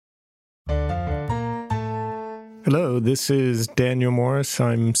Hello, this is Daniel Morris.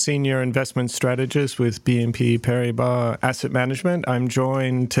 I'm Senior Investment Strategist with BNP Paribas Asset Management. I'm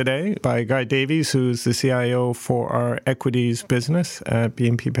joined today by Guy Davies, who's the CIO for our equities business at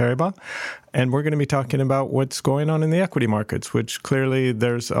BNP Paribas. And we're going to be talking about what's going on in the equity markets, which clearly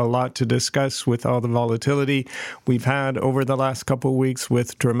there's a lot to discuss with all the volatility we've had over the last couple of weeks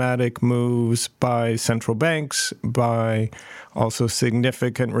with dramatic moves by central banks, by also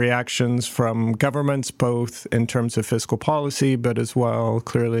significant reactions from governments, both in terms of fiscal policy, but as well,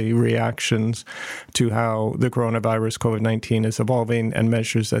 clearly reactions to how the coronavirus, COVID-19, is evolving and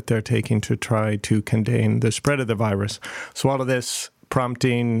measures that they're taking to try to contain the spread of the virus. So all of this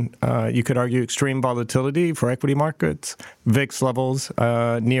prompting, you could argue, extreme volatility for equity markets, VIX levels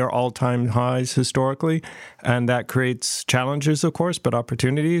near all-time highs historically, and that creates challenges, of course, but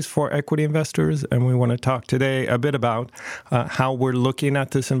opportunities for equity investors. And we want to talk today a bit about how we're looking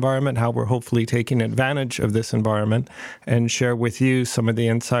at this environment, how we're hopefully taking advantage of this environment, and share with you some of the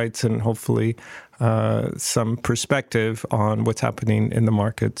insights and hopefully some perspective on what's happening in the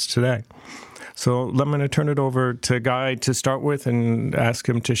markets today. So I'm going to turn it over to Guy to start with and ask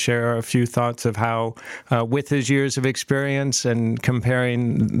him to share a few thoughts of how, with his years of experience and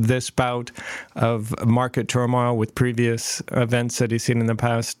comparing this bout of market turmoil with previous events that he's seen in the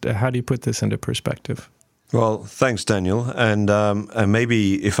past, how do you put this into perspective? Well, thanks, Daniel. And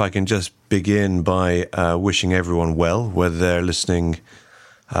maybe if I can just begin by wishing everyone well, whether they're listening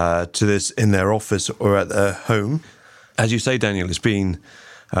to this in their office or at their home. As you say, Daniel, it's been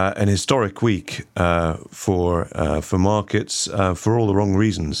an historic week for markets for all the wrong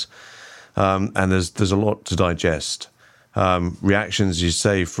reasons, and there's a lot to digest. Reactions, you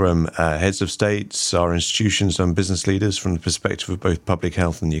say, from heads of states, our institutions, and business leaders from the perspective of both public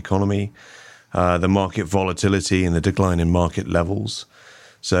health and the economy, the market volatility and the decline in market levels.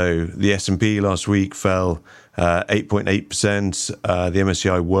 So the S&P last week fell 8.8%, the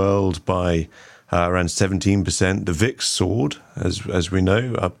MSCI World by around 17%. The VIX soared, as we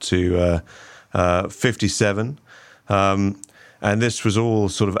know, up to 57. And this was all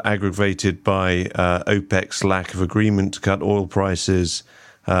sort of aggravated by OPEC's lack of agreement to cut oil prices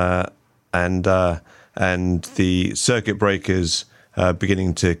and the circuit breakers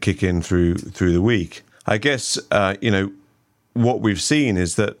beginning to kick in through the week. I guess, what we've seen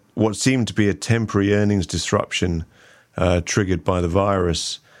is that what seemed to be a temporary earnings disruption triggered by the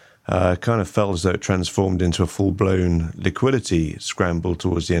virus kind of felt as though it transformed into a full-blown liquidity scramble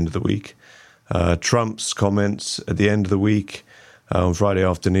towards the end of the week. Trump's comments at the end of the week on Friday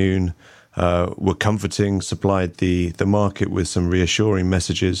afternoon were comforting, supplied the market with some reassuring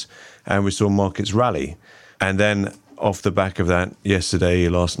messages, and we saw markets rally. And then off the back of that,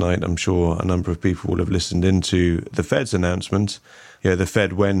 last night, I'm sure a number of people will have listened into the Fed's announcement. The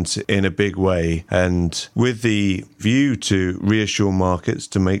Fed went in a big way, and with the view to reassure markets,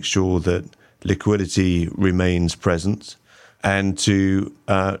 to make sure that liquidity remains present, and to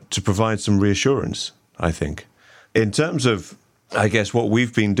provide some reassurance, I think. In terms of, I guess, what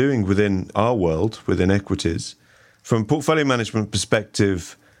we've been doing within our world, within equities, from a portfolio management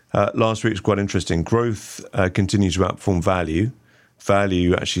perspective, last week was quite interesting. Growth continues to outperform value.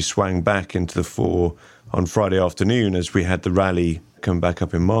 Value actually swung back into the fore on Friday afternoon as we had the rally come back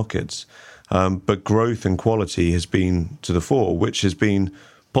up in markets. But growth and quality has been to the fore, which has been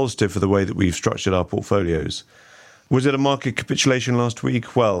positive for the way that we've structured our portfolios. Was it a market capitulation last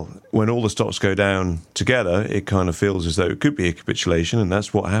week? Well, when all the stocks go down together, it kind of feels as though it could be a capitulation, and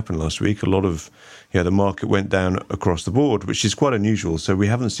that's what happened last week. A lot of the market went down across the board, which is quite unusual. So we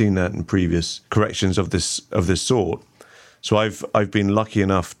haven't seen that in previous corrections of this sort. So I've been lucky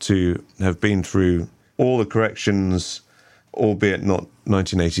enough to have been through all the corrections, albeit not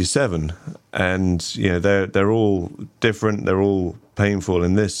 1987, and they're all different. They're all painful.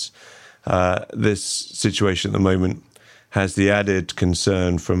 And this situation at the moment has the added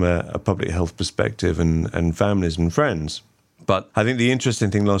concern from a public health perspective and families and friends. But I think the interesting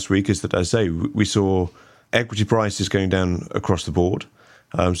thing last week is that, as I say, we saw equity prices going down across the board.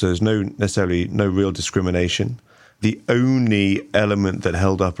 So there's no real discrimination. The only element that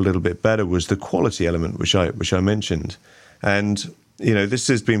held up a little bit better was the quality element, which I mentioned. And, this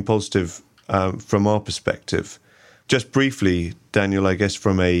has been positive from our perspective. Just briefly, Daniel, I guess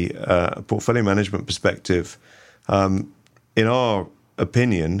from a portfolio management perspective, in our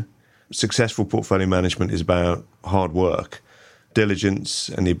opinion, successful portfolio management is about hard work, diligence,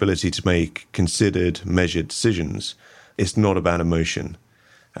 and the ability to make considered, measured decisions. It's not about emotion.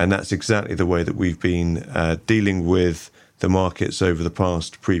 And that's exactly the way that we've been dealing with the markets over the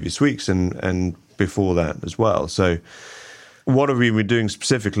previous weeks and before that as well. So what have we been doing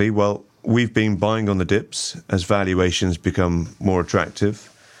specifically? Well, we've been buying on the dips as valuations become more attractive.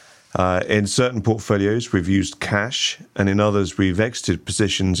 In certain portfolios, we've used cash, and in others, we've exited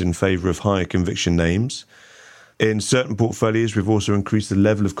positions in favor of higher conviction names. In certain portfolios, we've also increased the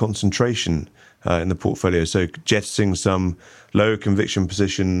level of concentration in the portfolio, so jettisoning some lower conviction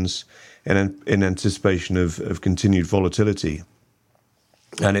positions in anticipation of continued volatility.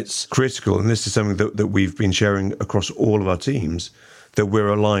 And it's critical, and this is something that we've been sharing across all of our teams, that we're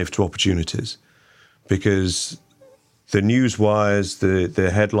alive to opportunities, because the news wires,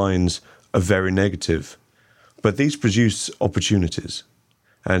 the headlines are very negative, but these produce opportunities.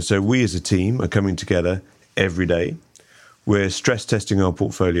 And so we as a team are coming together every day. We're stress testing our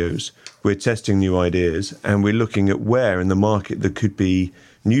portfolios, we're testing new ideas, and we're looking at where in the market there could be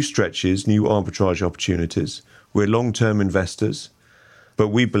new stretches, new arbitrage opportunities. We're long-term investors, but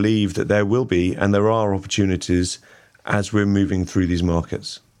we believe that there will be, and there are opportunities as we're moving through these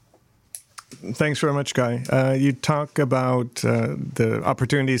markets. Thanks very much, Guy. You talk about the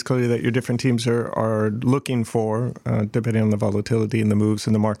opportunities clearly that your different teams are looking for, depending on the volatility and the moves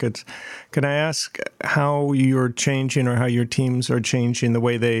in the markets. Can I ask how you're changing or how your teams are changing the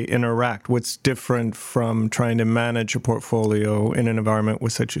way they interact? What's different from trying to manage a portfolio in an environment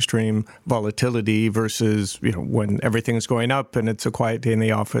with such extreme volatility versus, when everything's going up and it's a quiet day in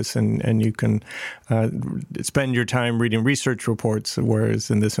the office and you can spend your time reading research reports,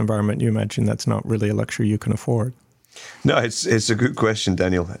 whereas in this environment, you imagine that's not really a luxury you can afford? No, it's a good question,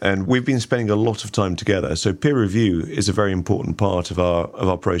 Daniel. And we've been spending a lot of time together. So peer review is a very important part of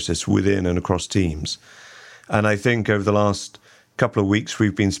our process within and across teams. And I think over the last couple of weeks,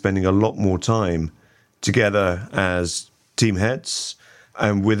 we've been spending a lot more time together as team heads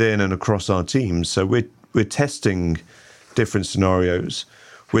and within and across our teams. So we're testing different scenarios.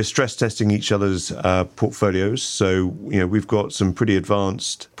 We're stress testing each other's portfolios. So, we've got some pretty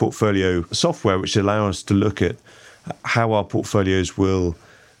advanced portfolio software which allow us to look at how our portfolios will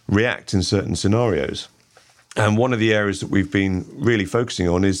react in certain scenarios. And one of the areas that we've been really focusing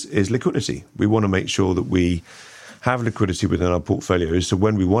on is liquidity. We want to make sure that we have liquidity within our portfolios. So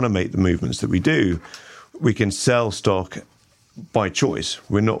when we want to make the movements that we do, we can sell stock by choice.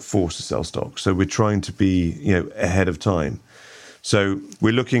 We're not forced to sell stock. So we're trying to be, ahead of time. So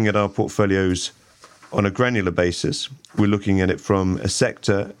we're looking at our portfolios on a granular basis. We're looking at it from a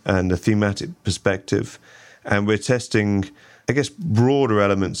sector and a thematic perspective. And we're testing, broader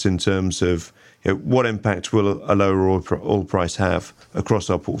elements in terms of what impact will a lower oil price have across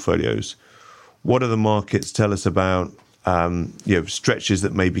our portfolios? What do the markets tell us about stretches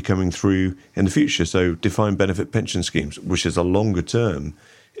that may be coming through in the future? So defined benefit pension schemes, which is a longer term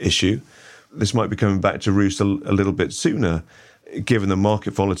issue. This might be coming back to roost a little bit sooner, given the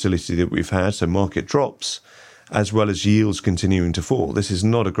market volatility that we've had, so market drops, as well as yields continuing to fall. This is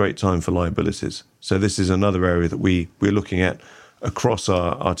not a great time for liabilities. So this is another area that we're looking at across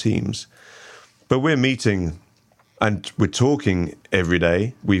our teams. But we're meeting and we're talking every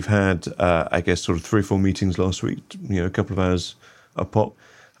day. We've had, sort of 3 or 4 meetings last week, a couple of hours a pop.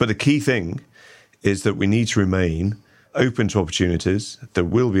 But the key thing is that we need to remain open to opportunities. There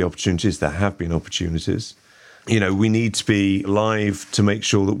will be opportunities. There have been opportunities. We need to be live to make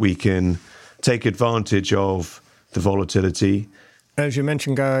sure that we can take advantage of the volatility. As you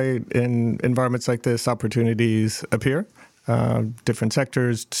mentioned, Guy, in environments like this, opportunities appear. Different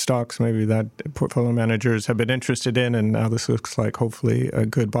sectors, stocks, maybe that portfolio managers have been interested in, and now this looks like hopefully a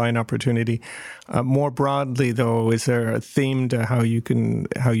good buying opportunity. More broadly, though, is there a theme to how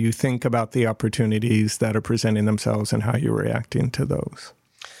you think about the opportunities that are presenting themselves and how you're reacting to those?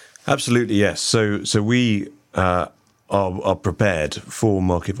 Absolutely, yes. So we are prepared for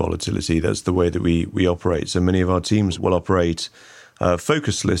market volatility. That's the way that we operate. So many of our teams will operate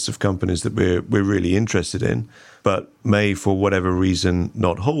focus lists of companies that we're really interested in, but may, for whatever reason,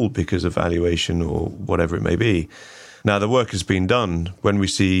 not hold because of valuation or whatever it may be. Now, the work has been done. When we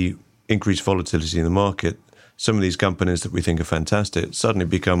see increased volatility in the market, some of these companies that we think are fantastic suddenly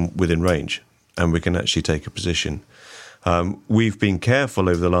become within range, and we can actually take a position. We've been careful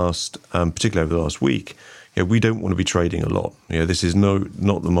over the last, particularly over the last week. We don't want to be trading a lot. This is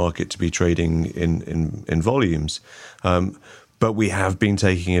not the market to be trading in volumes. But we have been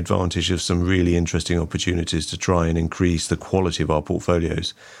taking advantage of some really interesting opportunities to try and increase the quality of our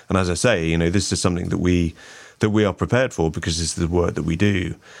portfolios. And as I say, this is something that we are prepared for, because this is the work that we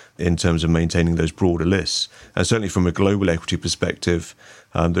do in terms of maintaining those broader lists. And certainly from a global equity perspective,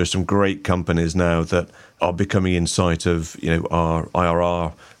 there are some great companies now that are becoming in sight of our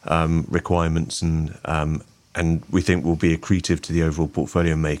IRR requirements, and we think will be accretive to the overall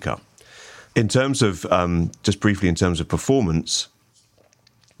portfolio makeup. In terms of, just briefly in terms of performance,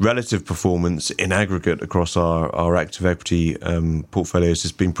 relative performance in aggregate across our active equity portfolios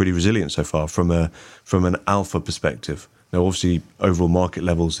has been pretty resilient so far from an alpha perspective. Now, obviously, overall market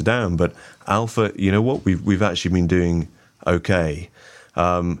levels are down, but alpha, you know what, we've actually been doing okay.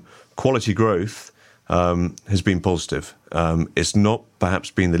 Quality growth has been positive. It's not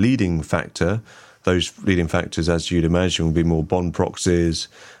perhaps been the leading factor. Those leading factors, as you'd imagine, will be more bond proxies.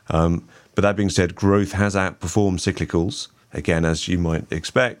 But that being said, growth has outperformed cyclicals, again, as you might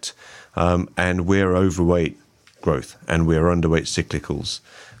expect, and we're overweight growth and we're underweight cyclicals.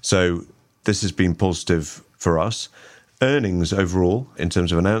 So this has been positive for us. Earnings overall, in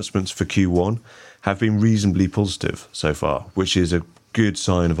terms of announcements for Q1, have been reasonably positive so far, which is a good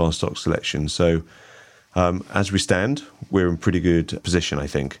sign of our stock selection. So as we stand, we're in pretty good position, I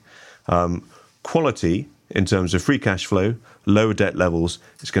think. Quality, in terms of free cash flow, lower debt levels,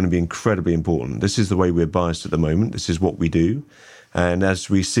 is going to be incredibly important. This is the way we're biased at the moment. This is what we do. And as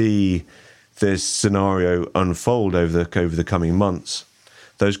we see this scenario unfold over the coming months,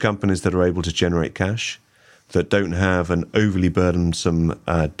 those companies that are able to generate cash, that don't have an overly burdensome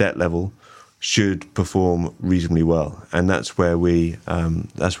debt level, should perform reasonably well. And that's where we've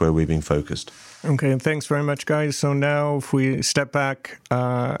been focused. Okay, thanks very much, guys. So now if we step back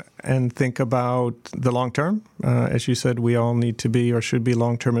and think about the long term, as you said, we all need to be or should be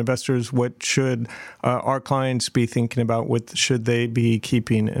long-term investors. What should our clients be thinking about? What should they be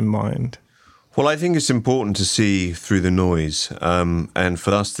keeping in mind? Well, I think it's important to see through the noise. And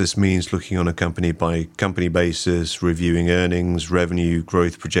for us, this means looking on a company-by-company basis, reviewing earnings, revenue,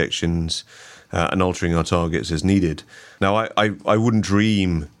 growth projections, and altering our targets as needed. Now, I wouldn't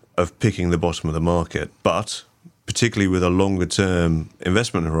dream of picking the bottom of the market, but particularly with a longer-term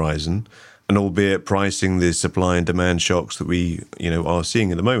investment horizon, and albeit pricing the supply and demand shocks that we are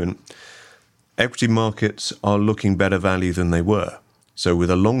seeing at the moment, equity markets are looking better value than they were. So with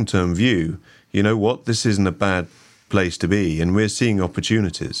a long-term view, you know what, this isn't a bad place to be, and we're seeing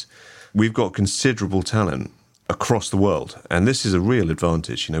opportunities. We've got considerable talent across the world, and this is a real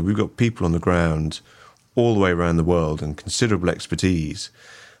advantage. We've got people on the ground all the way around the world and considerable expertise.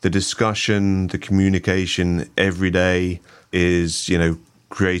 The discussion, the communication every day is,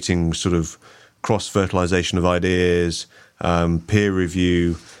 creating sort of cross-fertilization of ideas, peer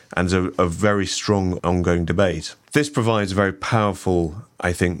review, and there's a very strong ongoing debate. This provides a very powerful,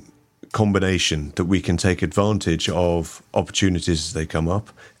 I think, combination that we can take advantage of opportunities as they come up,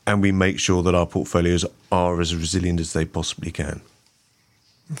 and we make sure that our portfolios are as resilient as they possibly can.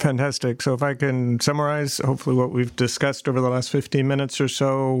 Fantastic. So if I can summarize, hopefully, what we've discussed over the last 15 minutes or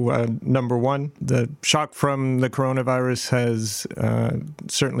so. Number one, the shock from the coronavirus has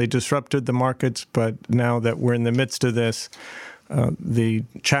certainly disrupted the markets, but now that we're in the midst of this, the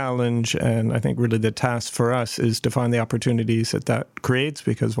challenge and I think really the task for us is to find the opportunities that creates,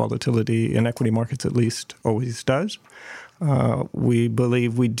 because volatility in equity markets at least always does. We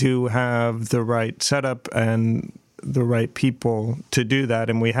believe we do have the right setup and the right people to do that,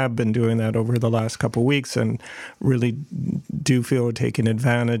 and we have been doing that over the last couple of weeks, and really do feel we're taking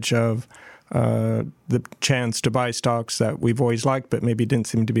advantage of the chance to buy stocks that we've always liked, but maybe didn't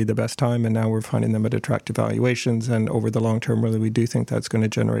seem to be the best time, and now we're finding them at attractive valuations, and over the long term, really, we do think that's going to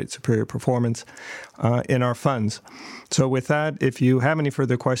generate superior performance in our funds. So with that, if you have any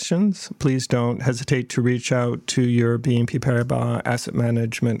further questions, please don't hesitate to reach out to your BNP Paribas Asset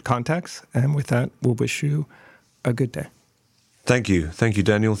Management contacts, and with that, we'll wish you a good day. Thank you. Thank you,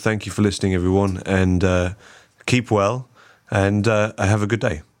 Daniel. Thank you for listening, everyone. And keep well and have a good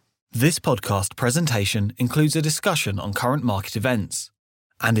day. This podcast presentation includes a discussion on current market events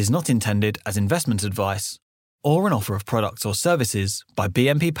and is not intended as investment advice or an offer of products or services by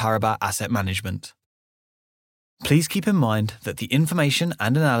BNP Paribas Asset Management. Please keep in mind that the information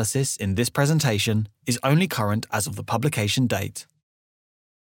and analysis in this presentation is only current as of the publication date.